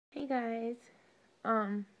Hey guys.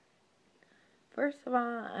 Um, First of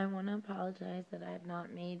all, I want to apologize that I have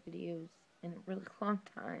not made videos in a really long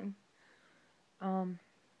time. Um,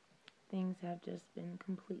 Things have just been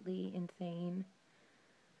completely insane.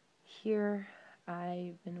 Here,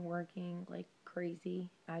 I've been working like crazy.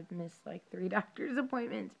 I've missed like 3 doctor's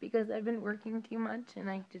appointments because I've been working too much and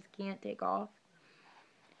I just can't take off.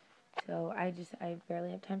 So I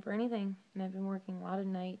barely have time for anything. And I've been working a lot of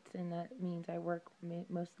nights, and that means I work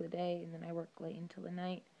most of the day and then I work late until the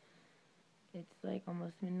night. It's like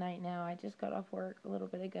almost midnight now. I just got off work a little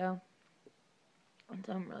bit ago. And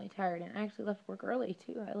so I'm really tired. And I actually left work early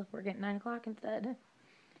too. I left work at 9 o'clock instead.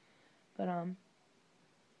 But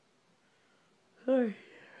sorry.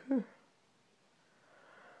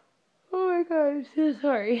 Oh my god, I'm so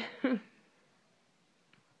sorry.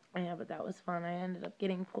 Yeah, but that was fun. I ended up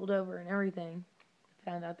getting pulled over and everything.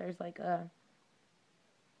 Found out there's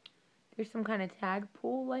some kind of tag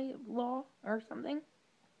pull law or something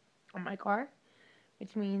on my car,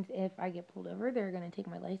 which means if I get pulled over, they're going to take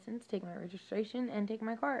my license, take my registration, and take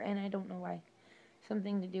my car, and I don't know why.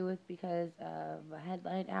 Something to do with because of a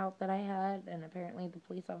headlight out that I had, and apparently the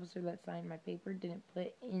police officer that signed my paper didn't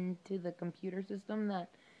put into the computer system that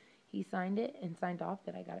he signed it and signed off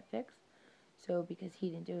that I got it fixed. So because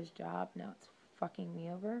he didn't do his job, now it's fucking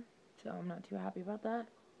me over. So I'm not too happy about that.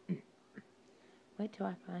 Wait till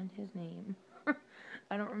I find his name.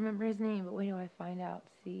 I don't remember his name, but wait till I find out.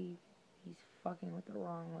 See, he's fucking with the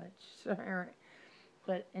wrong witch. Alright.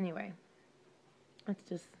 But anyway, that's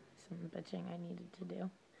just some bitching I needed to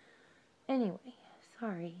do. Anyway,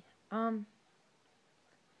 sorry.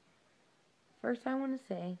 First I want to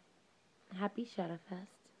say Happy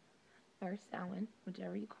Shadowfest, or Samhain,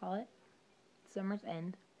 whichever you call it. Summer's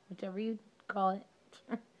End, whichever you call it.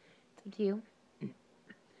 It's up to you.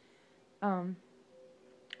 Um,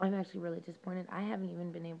 I'm actually really disappointed. I haven't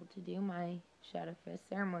even been able to do my Shadowfest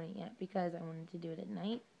ceremony yet because I wanted to do it at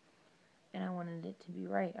night and I wanted it to be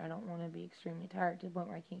right. I don't want to be extremely tired to the point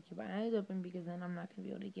where I can't keep my eyes open because then I'm not going to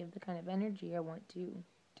be able to give the kind of energy I want to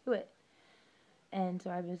it. And so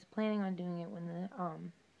I was planning on doing it when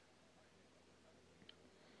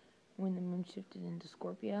the moon shifted into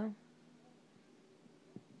Scorpio.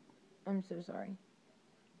 I'm so sorry.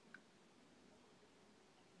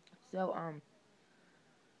 So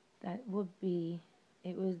that would be,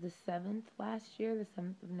 it was the 7th last year, the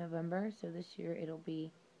 7th of November. So this year it'll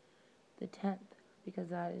be the 10th because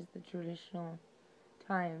that is the traditional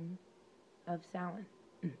time of Samhain,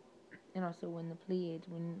 and also when the Pleiades,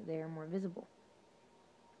 when they are more visible.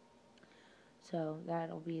 So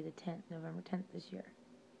that'll be the 10th, November 10th this year.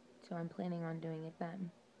 So I'm planning on doing it then.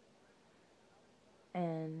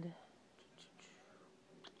 And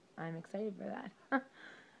I'm excited for that.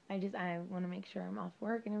 I want to make sure I'm off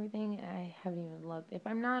work and everything. I haven't even looked. If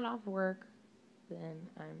I'm not off work, then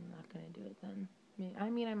I'm not going to do it then. I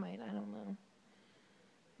might. I don't know.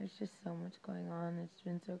 There's just so much going on. It's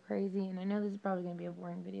been so crazy. And I know this is probably going to be a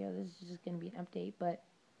boring video. This is just going to be an update. But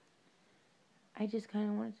I just kind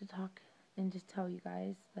of wanted to talk and just tell you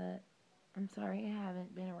guys that I'm sorry I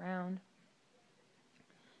haven't been around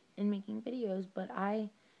and making videos. But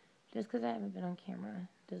just because I haven't been on camera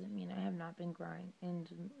doesn't mean I have not been growing. And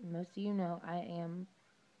most of you know I am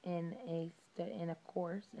in a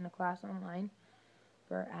class online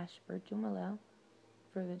for Ashburjumalo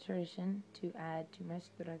for the tradition to add to my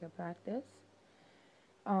Strega practice.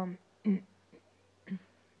 And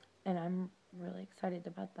I'm really excited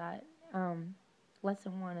about that.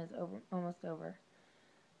 Lesson 1 is almost over.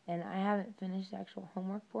 And I haven't finished actual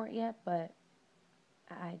homework for it yet, but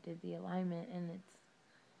I did the alignment and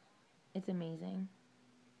it's amazing.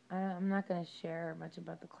 I'm not going to share much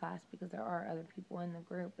about the class because there are other people in the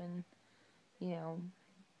group and,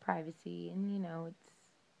 privacy and, it's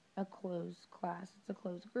a closed class. It's a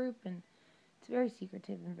closed group and it's very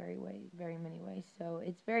secretive in very many ways. So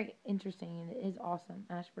it's very interesting and it is awesome.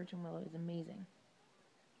 Ash, Birch, and Willow is amazing.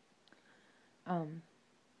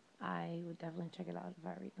 I would definitely check it out if I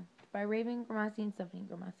were you. By Raven Gramassi and Stephanie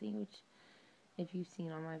Gramassi, which if you've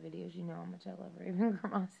seen all my videos, you know how much I love Raven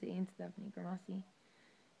Gramassi and Stephanie Gramassi.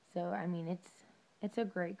 So, I mean, it's a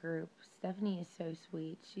great group. Stephanie is so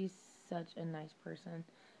sweet. She's such a nice person.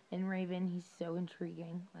 And Raven, he's so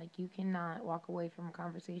intriguing. Like, you cannot walk away from a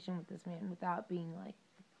conversation with this man without being like,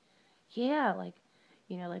 yeah, like,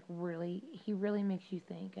 really, he really makes you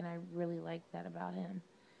think. And I really like that about him.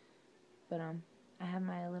 But, I have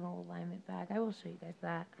my little alignment bag. I will show you guys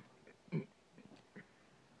that.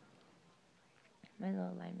 My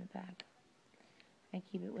little alignment bag. I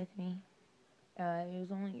keep it with me.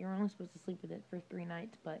 You're only supposed to sleep with it for 3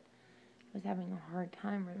 nights, but I was having a hard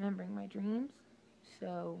time remembering my dreams.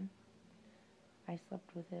 So I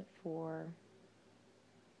slept with it for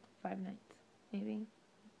 5 nights, maybe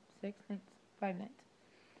 6 nights, 5 nights.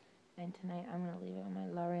 And tonight I'm going to leave it on my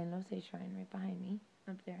La Reine shrine right behind me,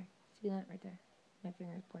 up there. See that right there? My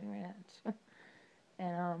finger's pointing right at it.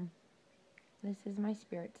 And this is my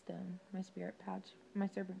spirit stone, my spirit pouch, my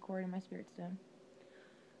serpent cord, and my spirit stone.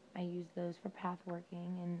 I use those for path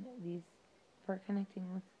working and these for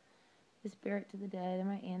connecting with the spirit to the dead and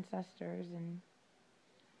my ancestors. And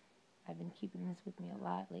I've been keeping this with me a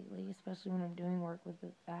lot lately, especially when I'm doing work with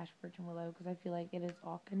the ash, birch, and willow, because I feel like it is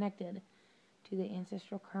all connected to the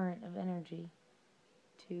ancestral current of energy,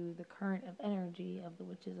 to the current of energy of the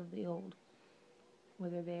witches of the old,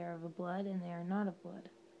 whether they are of a blood and they are not of blood.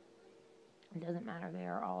 It doesn't matter. They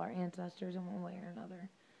are all our ancestors in one way or another,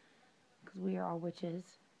 because we are all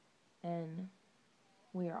witches, and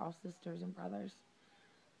we are all sisters and brothers.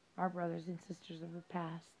 Our brothers and sisters of the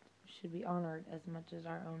past should be honored as much as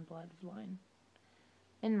our own bloodline,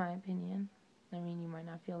 in my opinion. I mean, you might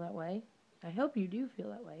not feel that way. I hope you do feel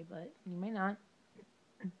that way, but you may not.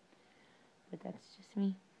 But that's just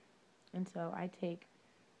me. And so I take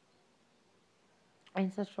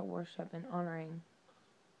ancestral worship and honoring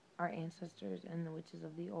our ancestors and the witches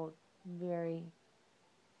of the old very,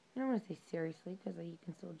 I don't want to say seriously, because you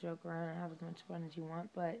can still joke around and have as much fun as you want,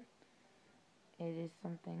 but it is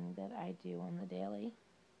something that I do on the daily.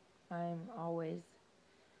 I'm always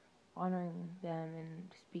honoring them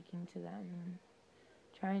and speaking to them and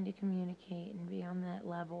trying to communicate and be on that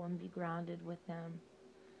level and be grounded with them.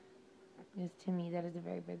 Because to me, that is a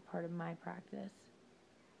very big part of my practice.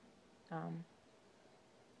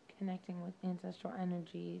 Connecting with ancestral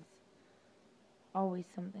energies, always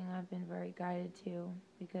something I've been very guided to,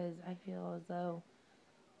 because I feel as though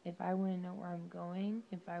if I want to know where I'm going,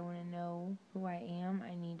 if I want to know who I am,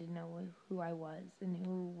 I need to know who I was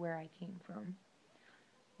and where I came from.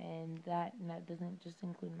 And that doesn't just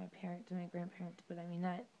include my parents and my grandparents, but I mean,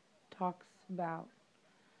 that talks about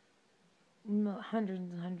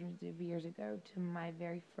hundreds and hundreds of years ago to my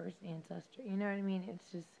very first ancestor. You know what I mean?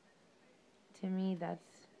 It's just, to me,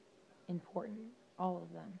 that's important. All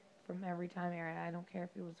of them, from every time era. I don't care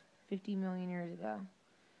if it was 50 million years ago.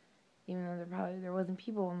 Even though there wasn't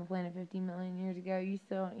people on the planet 50 million years ago, you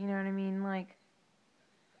still, you know what I mean? Like,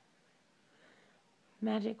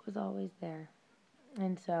 magic was always there.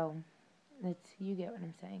 And so, you get what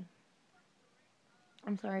I'm saying.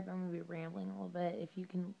 I'm sorry if I'm going to be rambling a little bit. If you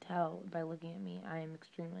can tell by looking at me, I am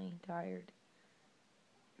extremely tired.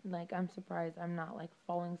 Like, I'm surprised I'm not, like,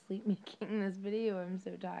 falling asleep making this video. I'm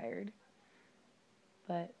so tired.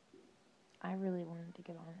 But I really wanted to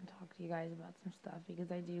get on and talk to you guys about some stuff,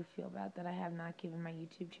 because I do feel bad that I have not given my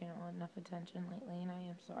YouTube channel enough attention lately, and I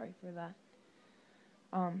am sorry for that.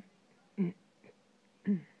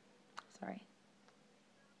 Sorry.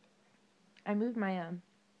 I moved my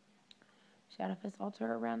Shadowfest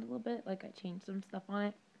altar around a little bit, like I changed some stuff on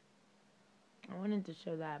it. I wanted to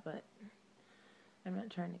show that, but I'm not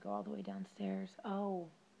trying to go all the way downstairs. Oh,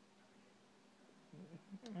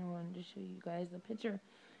 I wanted to show you guys the picture.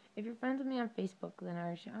 If you're friends with me on Facebook, then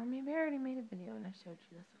maybe I already made a video and I showed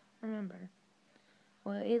you this. Remember.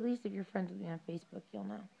 Well, at least if you're friends with me on Facebook, you'll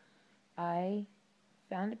know. I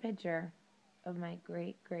found a picture of my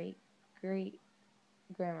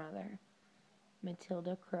great-great-great-grandmother,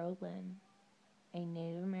 Matilda Crow Lynn, a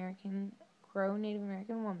Native American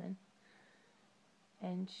woman,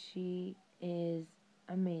 and she is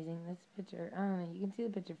amazing. This picture, I don't know, you can see the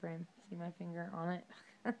picture frame. See my finger on it?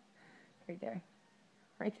 Right there.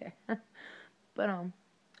 But,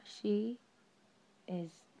 she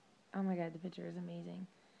is, oh my god, the picture is amazing.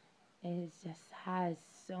 It just has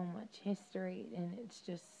so much history, and it's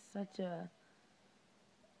just such a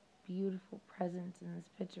beautiful presence in this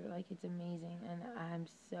picture. Like, it's amazing, and I'm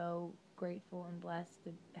so grateful and blessed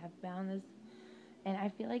to have found this. And I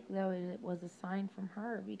feel like, though, it was a sign from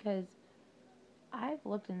her, because I've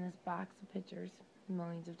looked in this box of pictures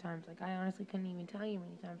millions of times. Like, I honestly couldn't even tell you how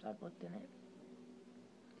many times I've looked in it.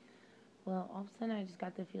 Well, all of a sudden, I just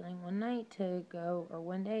got the feeling one day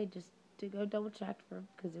just to go double check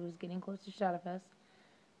because it was getting close to Shadowfest,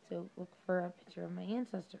 to look for a picture of my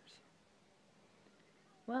ancestors.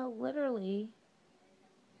 Well, literally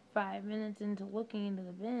 5 minutes into looking into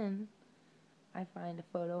the bin, I find a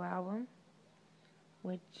photo album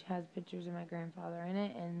which has pictures of my grandfather in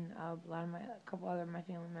it and a couple other of my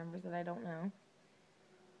family members that I don't know.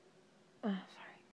 Sorry,